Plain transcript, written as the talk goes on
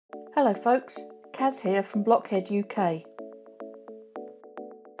Hello folks, Kaz here from BlockheadUK.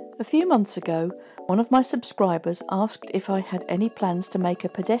 A few months ago, one of my subscribers asked if I had any plans to make a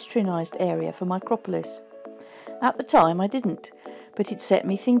pedestrianised area for Micropolis. At the time I didn't, but it set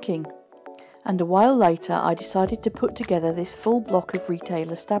me thinking. And a while later I decided to put together this full block of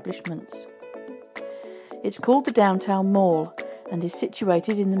retail establishments. It's called the Downtown Mall and is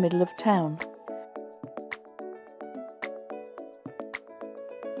situated in the middle of town.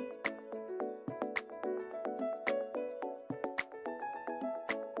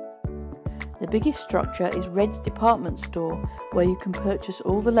 The biggest structure is Red's department store, where you can purchase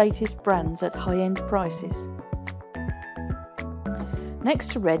all the latest brands at high-end prices.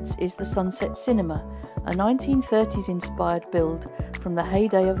 Next to Red's is the Sunset Cinema, a 1930s inspired build from the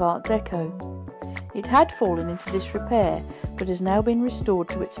heyday of Art Deco. It had fallen into disrepair, but has now been restored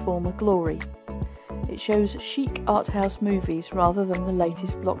to its former glory. It shows chic art house movies rather than the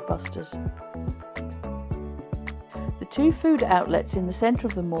latest blockbusters. The two food outlets in the centre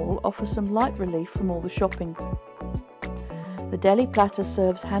of the mall offer some light relief from all the shopping. The Deli Platter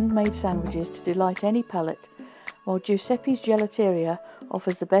serves handmade sandwiches to delight any palate, while Giuseppe's Gelateria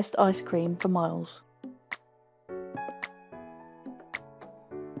offers the best ice cream for miles.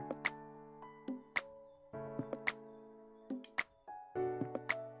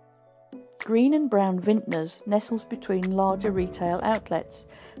 Green and Brown Vintners nestles between larger retail outlets,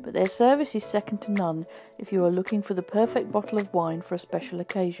 but their service is second to none if you are looking for the perfect bottle of wine for a special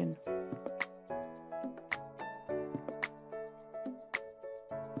occasion.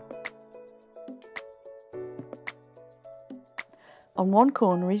 On one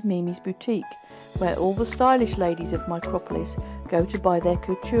corner is Mimi's Boutique, where all the stylish ladies of Micropolis go to buy their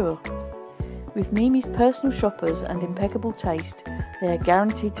couture. With Mimi's personal shoppers and impeccable taste, they are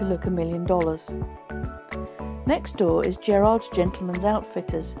guaranteed to look $1 million. Next door is Gerard's Gentlemen's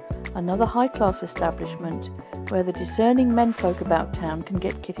Outfitters, another high-class establishment where the discerning menfolk about town can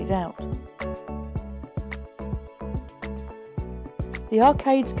get kitted out. The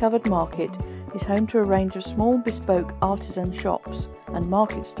Arcade's covered market is home to a range of small bespoke artisan shops and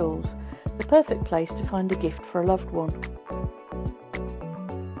market stalls, the perfect place to find a gift for a loved one.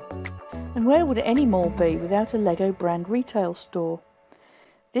 And where would any mall be without a Lego brand retail store?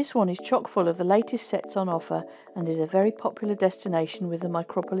 This one is chock full of the latest sets on offer and is a very popular destination with the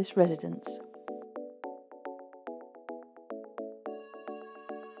Micropolis residents.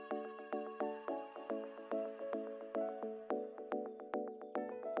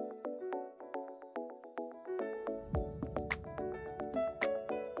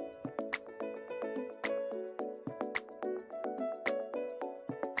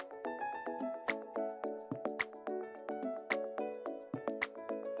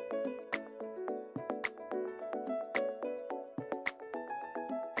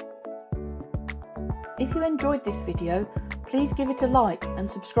 If you enjoyed this video, please give it a like and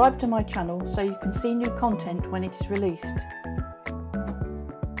subscribe to my channel so you can see new content when it is released.